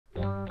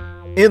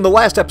In the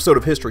last episode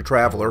of History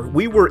Traveler,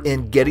 we were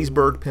in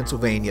Gettysburg,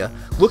 Pennsylvania,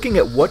 looking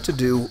at what to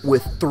do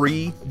with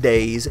 3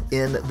 days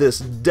in this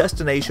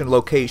destination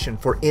location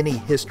for any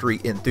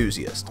history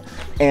enthusiast.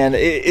 And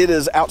it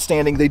is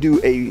outstanding. They do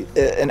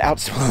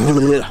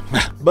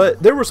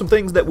But there were some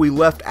things that we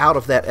left out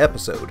of that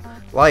episode,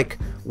 like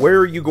where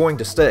are you going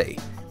to stay?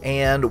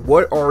 And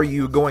what are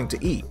you going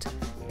to eat?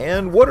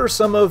 And what are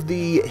some of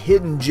the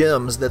hidden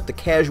gems that the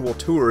casual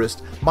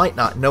tourist might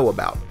not know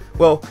about?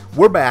 Well,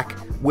 we're back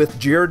with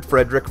Jared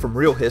Frederick from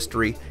Real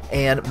History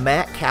and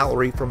Matt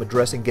Callery from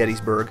Addressing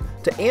Gettysburg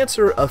to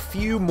answer a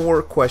few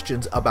more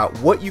questions about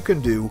what you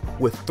can do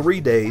with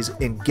 3 days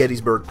in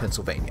Gettysburg,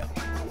 Pennsylvania.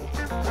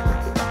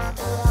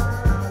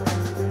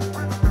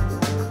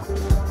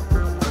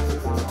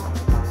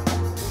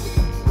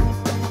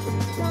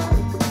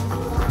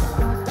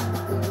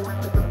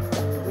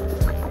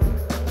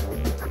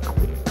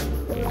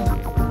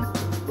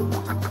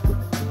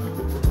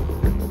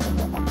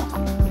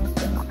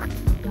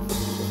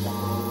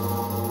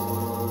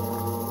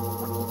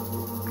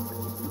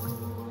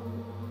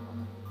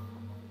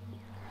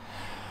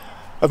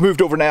 I've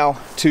moved over now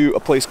to a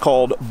place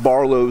called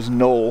Barlow's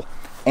Knoll,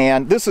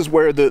 and this is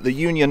where the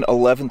Union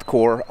 11th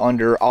Corps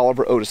under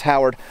Oliver Otis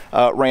Howard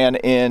ran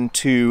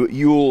into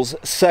Ewell's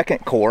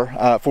 2nd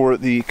Corps for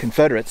the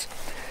Confederates.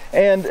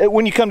 And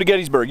when you come to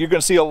Gettysburg, you're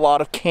going to see a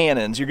lot of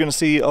cannons, you're going to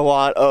see a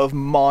lot of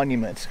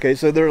monuments, okay?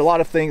 So there are a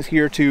lot of things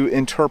here to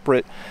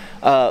interpret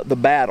the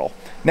battle.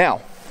 Now,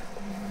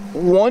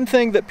 one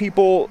thing that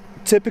people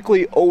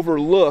typically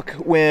overlook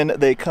when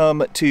they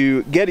come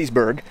to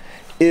Gettysburg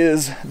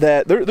is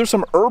that there's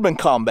some urban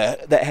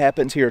combat that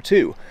happens here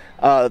too.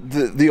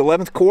 The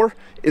 11th Corps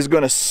is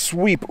going to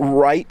sweep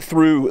right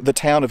through the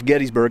town of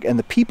Gettysburg, and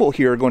the people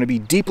here are going to be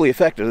deeply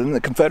affected, and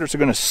the Confederates are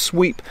going to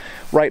sweep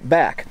right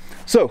back.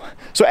 So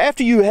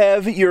after you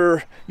have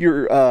your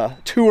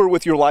tour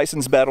with your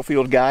licensed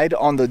battlefield guide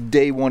on the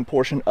day one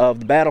portion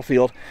of the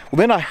battlefield, well,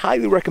 then I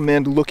highly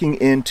recommend looking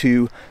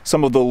into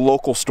some of the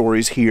local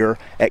stories here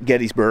at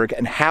Gettysburg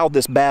and how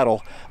this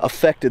battle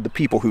affected the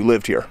people who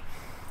lived here.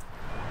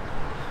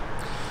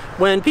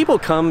 When people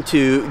come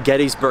to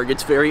Gettysburg,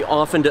 it's very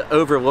often to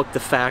overlook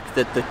the fact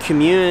that the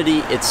community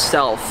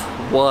itself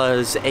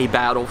was a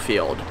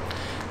battlefield.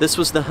 This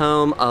was the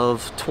home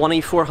of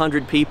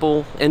 2,400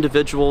 people,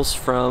 individuals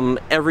from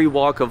every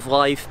walk of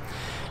life,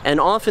 and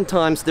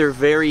oftentimes their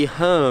very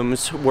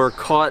homes were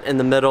caught in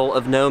the middle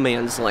of no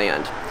man's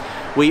land.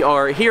 We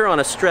are here on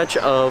a stretch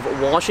of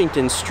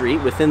Washington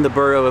Street within the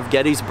borough of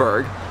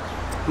Gettysburg.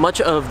 Much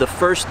of the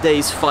first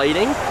day's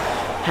fighting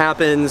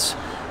happens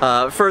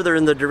further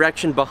in the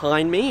direction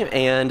behind me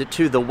and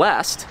to the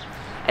west,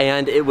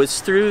 and it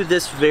was through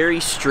this very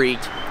street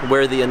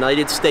where the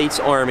United States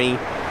Army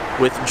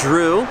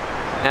withdrew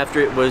after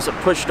it was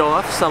pushed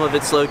off some of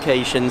its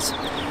locations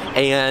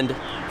and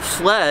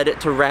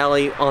fled to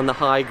rally on the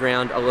high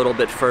ground a little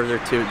bit further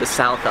to the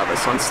south of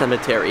us on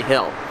Cemetery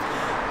Hill.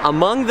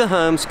 Among the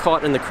homes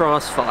caught in the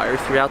crossfire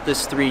throughout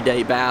this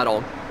 3-day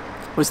battle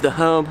was the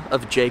home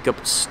of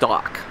Jacob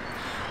Stock,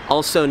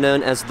 also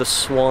known as the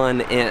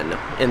Swan Inn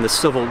in the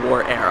Civil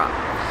War era.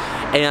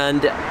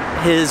 And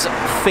his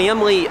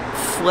family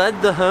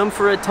fled the home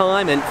for a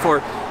time, and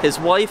for his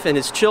wife and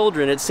his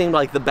children, it seemed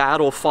like the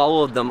battle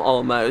followed them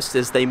almost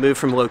as they moved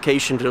from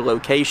location to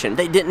location.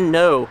 They didn't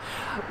know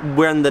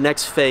when the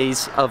next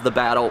phase of the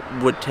battle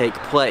would take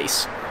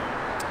place.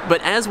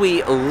 But as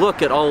we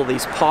look at all of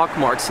these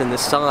pockmarks in the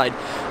side,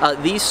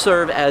 these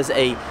serve as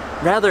a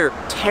rather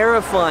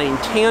terrifying,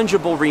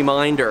 tangible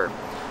reminder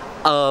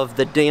of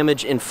the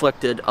damage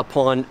inflicted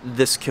upon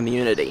this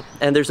community.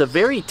 And there's a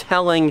very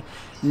telling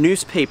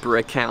newspaper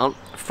account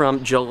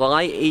from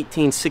July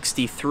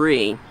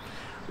 1863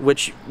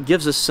 which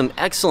gives us some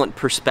excellent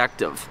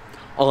perspective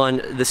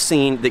on the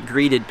scene that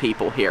greeted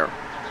people here.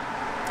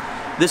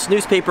 This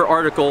newspaper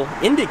article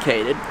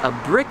indicated a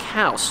brick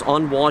house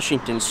on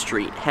Washington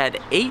Street had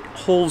 8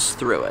 holes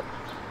through it.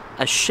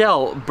 A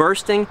shell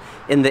bursting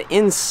in the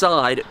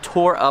inside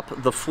tore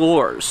up the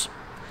floors.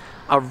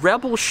 A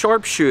rebel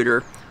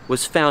sharpshooter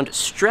was found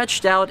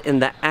stretched out in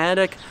the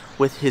attic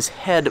with his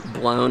head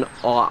blown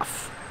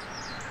off.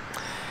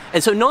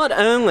 And so not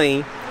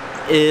only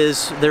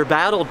is there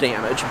battle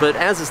damage, but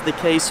as is the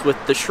case with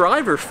the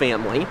Shriver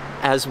family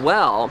as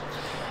well,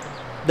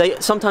 they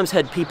sometimes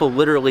had people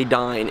literally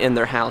dying in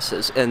their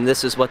houses, and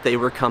this is what they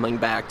were coming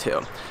back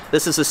to.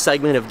 This is a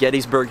segment of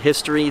Gettysburg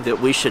history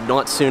that we should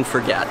not soon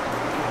forget.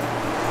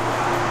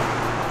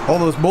 All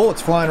those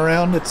bullets flying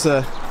around, it's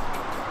a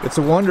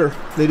wonder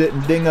they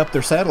didn't ding up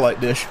their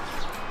satellite dish.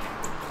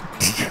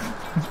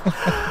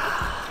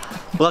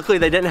 Luckily,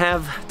 they didn't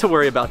have to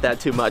worry about that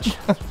too much.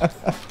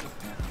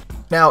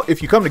 Now,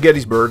 if you come to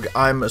Gettysburg,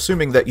 I'm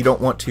assuming that you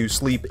don't want to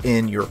sleep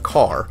in your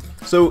car.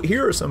 So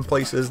here are some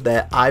places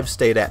that I've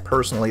stayed at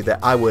personally that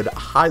I would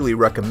highly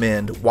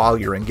recommend while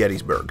you're in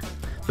Gettysburg.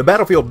 The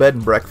Battlefield Bed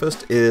and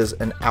Breakfast is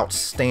an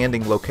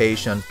outstanding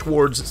location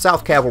towards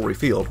South Cavalry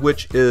Field,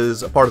 which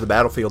is a part of the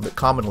battlefield that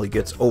commonly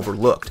gets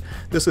overlooked.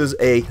 This is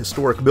a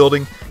historic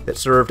building that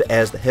served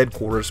as the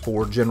headquarters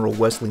for General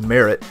Wesley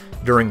Merritt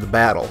during the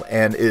battle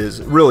and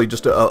is really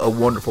just a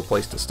wonderful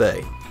place to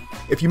stay.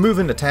 If you move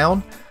into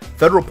town,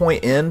 Federal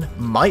Point Inn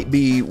might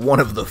be one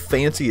of the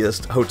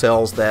fanciest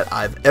hotels that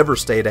I've ever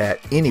stayed at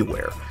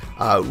anywhere.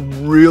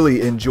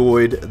 Really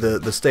enjoyed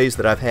the stays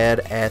that I've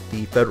had at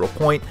the Federal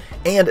Point,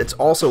 and it's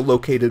also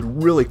located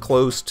really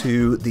close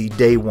to the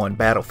Day 1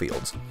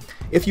 battlefields.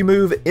 If you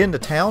move into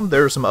town,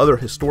 there are some other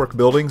historic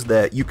buildings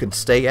that you can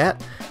stay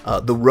at.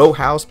 The Row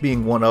House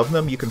being one of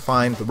them. You can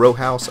find the Row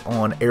House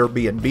on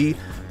Airbnb,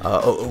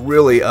 a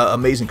really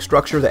amazing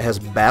structure that has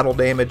battle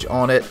damage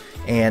on it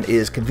and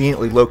is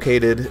conveniently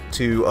located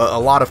to a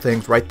lot of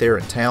things right there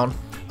in town.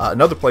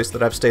 Another place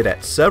that I've stayed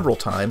at several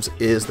times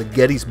is the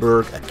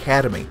Gettysburg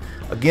Academy.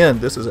 Again,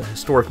 this is a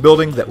historic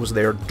building that was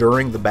there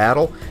during the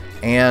battle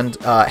and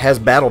has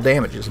battle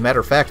damage. As a matter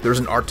of fact, there's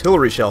an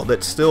artillery shell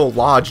that's still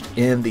lodged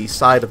in the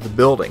side of the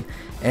building,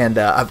 and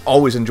I've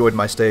always enjoyed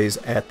my stays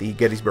at the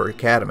Gettysburg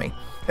Academy.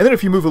 And then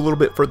if you move a little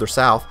bit further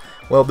south,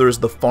 well, there's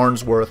the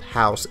Farnsworth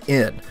House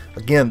Inn.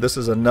 Again, this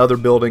is another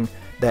building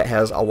that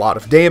has a lot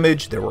of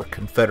damage. There were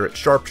Confederate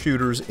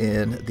sharpshooters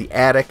in the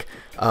attic.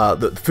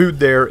 The food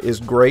there is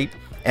great.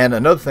 And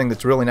another thing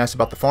that's really nice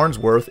about the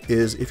Farnsworth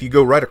is if you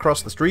go right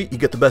across the street, you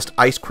get the best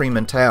ice cream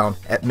in town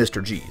at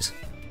Mr. G's.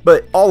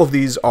 But all of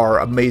these are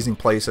amazing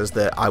places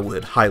that I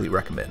would highly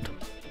recommend.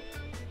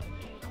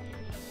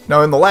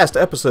 Now, in the last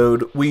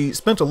episode, we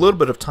spent a little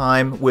bit of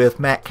time with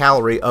Matt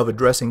Callery of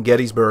Addressing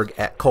Gettysburg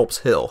at Culp's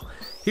Hill.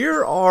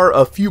 Here are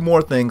a few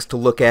more things to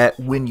look at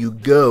when you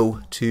go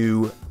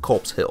to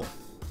Culp's Hill.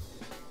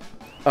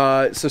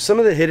 So some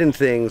of the hidden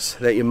things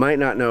that you might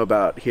not know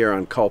about here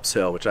on Culp's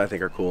Hill, which I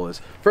think are cool,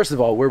 is first of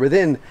all, we're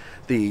within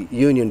the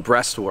Union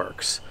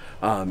breastworks,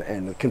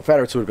 and the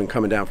Confederates would have been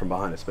coming down from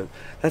behind us, but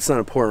that's not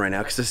important right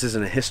now because this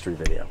isn't a history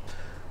video.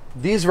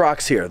 These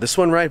rocks here, this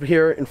one right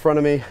here in front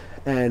of me,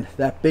 and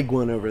that big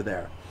one over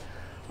there.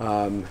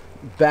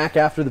 Back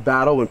after the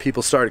battle, when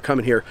people started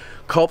coming here,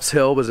 Culp's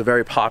Hill was a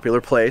very popular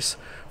place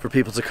for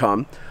people to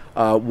come.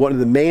 One of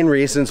the main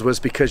reasons was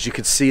because you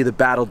could see the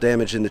battle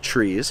damage in the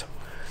trees.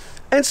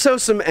 And so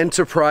some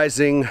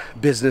enterprising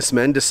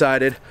businessmen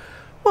decided,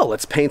 well,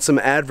 let's paint some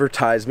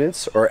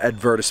advertisements, or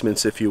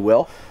advertisements if you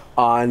will,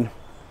 on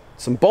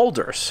some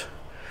boulders.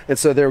 And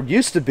so there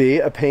used to be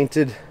a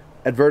painted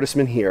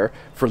advertisement here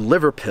for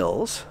liver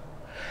pills,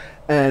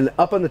 and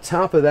up on the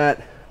top of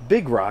that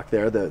big rock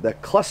there,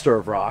 that cluster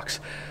of rocks,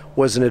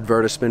 was an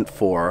advertisement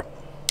for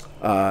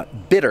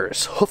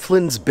bitters,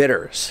 Hoofland's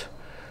bitters.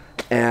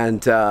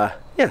 And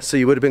yeah, so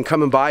you would have been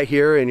coming by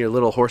here in your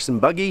little horse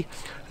and buggy,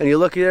 and you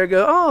look there and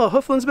go, oh,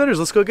 Hoofland's bitters,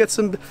 let's go get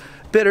some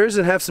bitters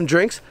and have some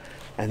drinks,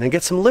 and then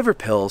get some liver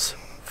pills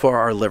for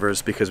our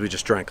livers because we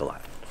just drank a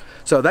lot.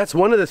 So that's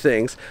one of the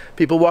things.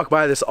 People walk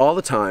by this all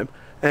the time,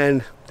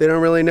 and they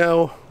don't really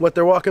know what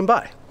they're walking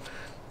by.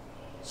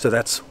 So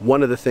that's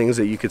one of the things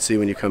that you could see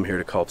when you come here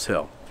to Culp's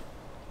Hill.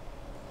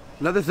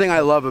 Another thing I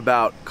love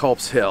about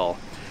Culp's Hill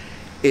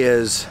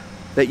is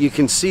that you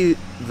can see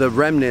the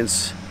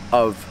remnants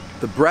of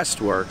the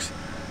breastworks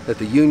that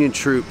the Union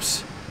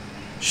troops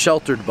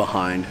sheltered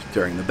behind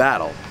during the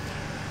battle.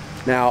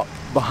 Now,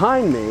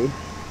 behind me,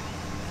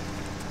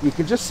 you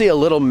can just see a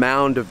little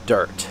mound of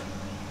dirt,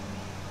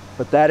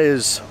 but that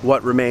is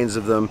what remains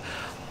of them.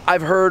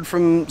 I've heard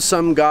from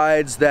some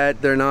guides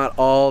that they're not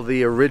all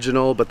the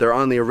original, but they're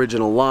on the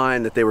original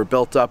line, that they were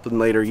built up in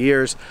later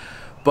years.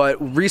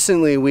 But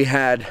recently we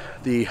had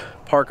the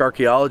park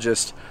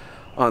archaeologist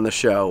on the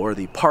show, or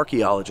the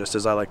parkeologist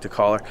as I like to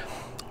call her,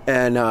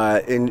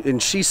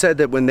 and she said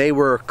that when they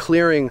were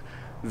clearing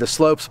the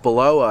slopes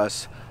below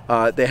us,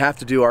 they have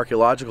to do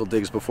archaeological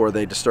digs before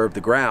they disturb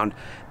the ground,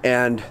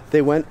 and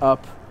they went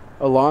up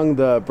along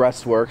the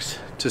breastworks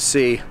to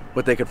see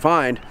what they could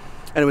find.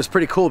 And it was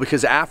pretty cool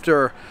because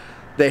after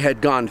they had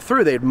gone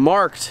through, they had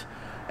marked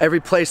every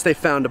place they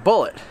found a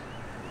bullet,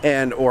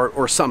 and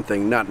or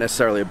something, not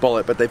necessarily a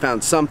bullet, but they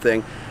found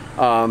something,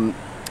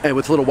 and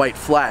with little white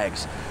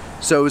flags.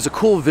 So it was a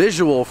cool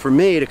visual for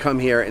me to come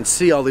here and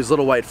see all these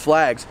little white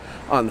flags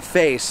on the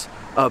face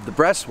of the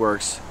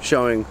breastworks,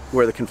 showing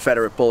where the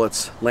Confederate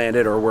bullets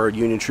landed or where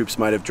Union troops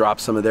might have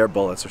dropped some of their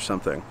bullets or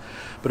something.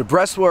 But a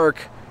breastwork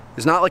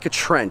is not like a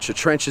trench. A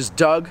trench is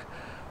dug,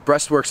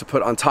 breastworks are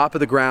put on top of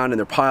the ground, and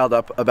they're piled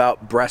up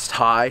about breast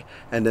high,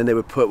 and then they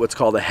would put what's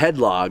called a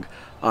headlog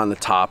on the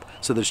top,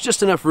 so there's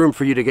just enough room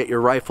for you to get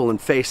your rifle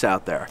and face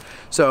out there.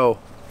 So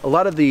a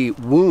lot of the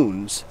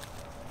wounds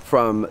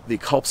from the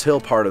Culp's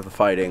Hill part of the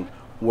fighting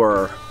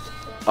were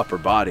upper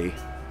body,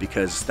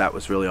 because that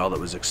was really all that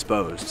was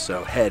exposed.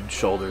 So head,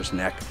 shoulders,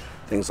 neck,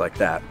 things like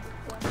that.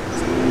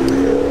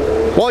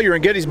 While you're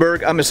in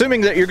Gettysburg, I'm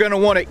assuming that you're going to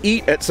want to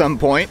eat at some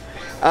point.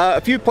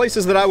 A few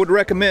places that I would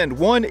recommend.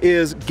 One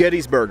is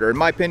Gettysburg. In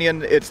my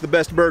opinion, it's the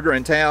best burger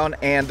in town,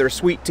 and their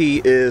sweet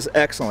tea is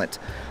excellent.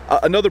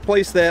 Another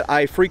place that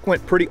I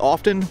frequent pretty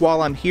often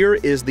while I'm here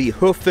is the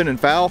Hoof, Fin and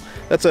Fowl.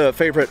 That's a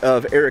favorite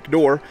of Eric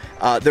Dorr.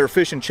 Their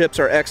fish and chips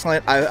are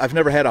excellent. I've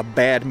never had a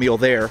bad meal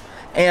there.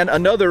 And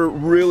another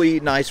really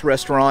nice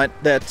restaurant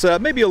that's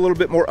maybe a little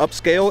bit more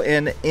upscale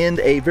and in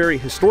a very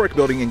historic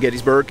building in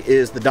Gettysburg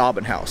is the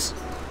Dobbin House.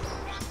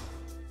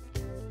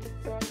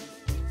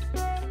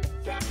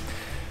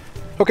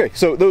 Okay,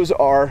 so those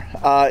are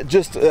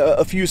just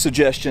a few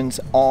suggestions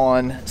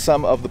on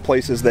some of the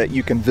places that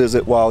you can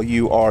visit while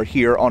you are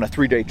here on a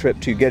 3-day trip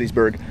to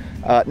Gettysburg.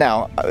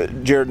 Now,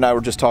 Jared and I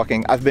were just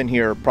talking. I've been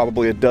here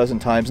probably a dozen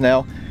times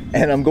now,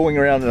 and I'm going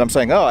around and I'm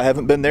saying, oh, I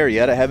haven't been there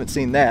yet. I haven't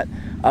seen that.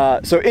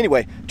 So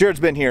anyway, Jared's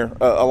been here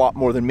a lot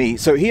more than me.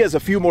 So he has a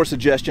few more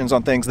suggestions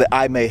on things that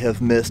I may have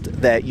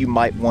missed that you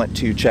might want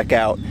to check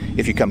out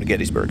if you come to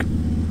Gettysburg.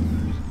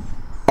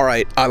 All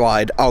right, I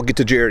lied. I'll get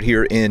to Jared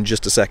here in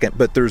just a second,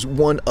 but there's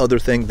one other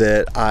thing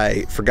that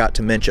I forgot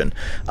to mention.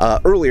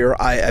 Earlier,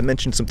 I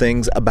mentioned some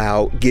things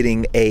about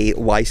getting a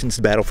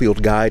licensed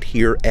battlefield guide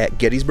here at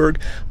Gettysburg,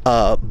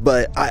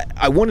 but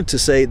I wanted to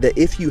say that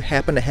if you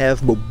happen to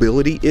have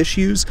mobility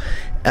issues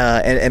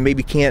and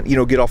maybe can't,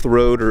 get off the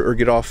road or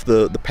get off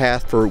the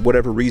path for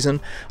whatever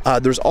reason,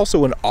 there's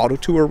also an auto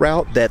tour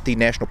route that the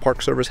National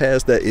Park Service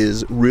has that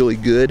is really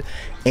good.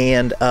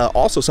 And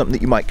also something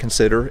that you might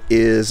consider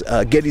is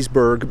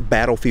Gettysburg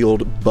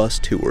Battlefield bus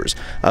tours,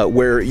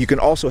 where you can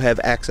also have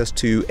access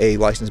to a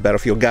licensed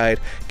battlefield guide,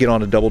 get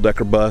on a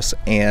double-decker bus,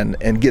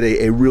 and get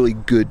a really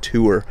good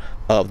tour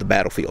of the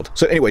battlefield.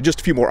 So anyway,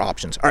 just a few more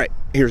options. All right,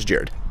 here's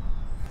Jared.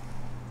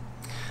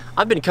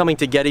 I've been coming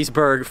to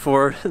Gettysburg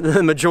for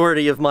the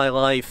majority of my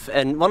life,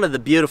 and one of the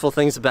beautiful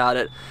things about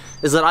it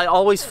is that I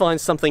always find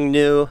something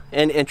new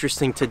and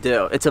interesting to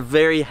do. It's a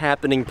very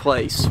happening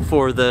place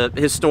for the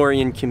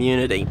historian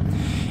community.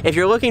 If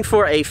you're looking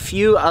for a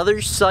few other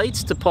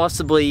sites to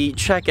possibly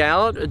check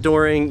out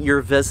during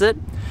your visit,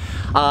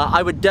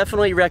 I would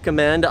definitely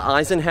recommend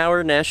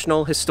Eisenhower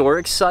National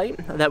Historic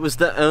Site. That was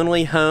the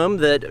only home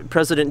that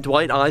President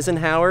Dwight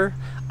Eisenhower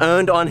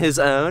owned on his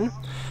own.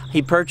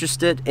 He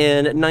purchased it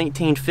in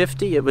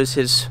 1950. It was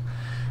his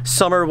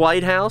summer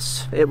White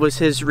House. It was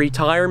his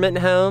retirement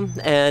home,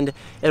 and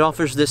it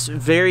offers this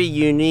very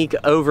unique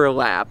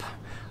overlap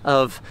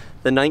of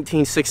the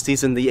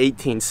 1960s and the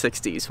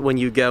 1860s when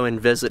you go and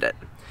visit it.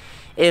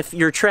 If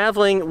you're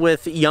traveling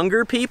with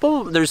younger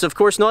people, there's of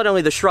course not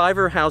only the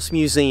Shriver House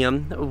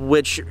Museum,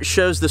 which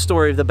shows the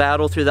story of the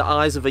battle through the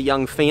eyes of a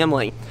young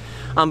family,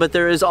 but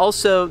there is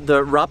also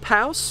the Rupp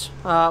House,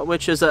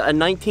 which is a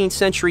 19th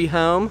century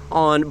home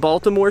on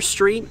Baltimore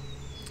Street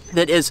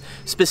that is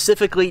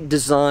specifically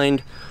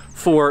designed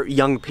for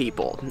young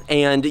people.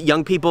 And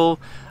young people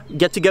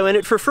get to go in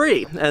it for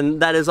free,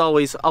 and that is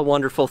always a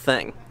wonderful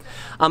thing.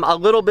 A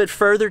little bit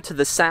further to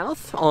the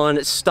south on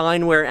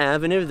Steinware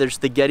Avenue, there's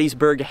the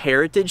Gettysburg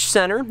Heritage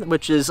Center,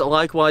 which is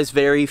likewise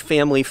very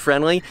family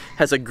friendly,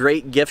 has a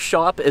great gift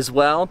shop as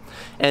well.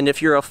 And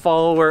if you're a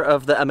follower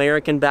of the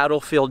American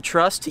Battlefield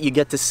Trust, you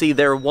get to see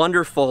their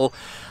wonderful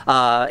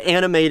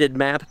animated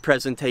map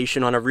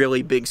presentation on a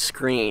really big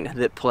screen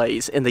that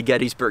plays in the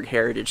Gettysburg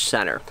Heritage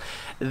Center.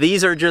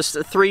 These are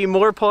just 3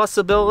 more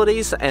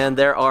possibilities, and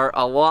there are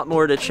a lot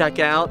more to check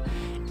out.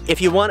 If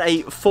you want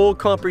a full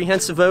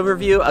comprehensive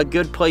overview, a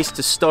good place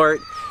to start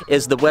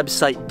is the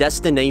website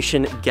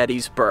Destination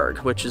Gettysburg,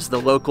 which is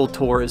the local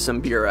tourism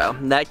bureau.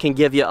 And that can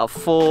give you a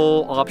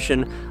full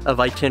option of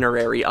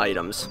itinerary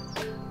items.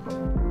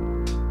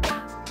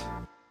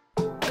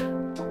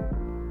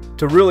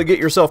 To really get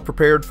yourself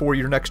prepared for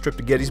your next trip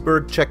to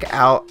Gettysburg, check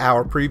out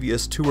our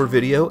previous tour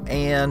video.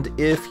 And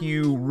if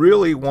you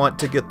really want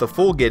to get the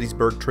full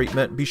Gettysburg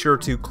treatment, be sure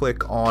to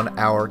click on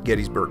our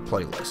Gettysburg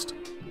playlist.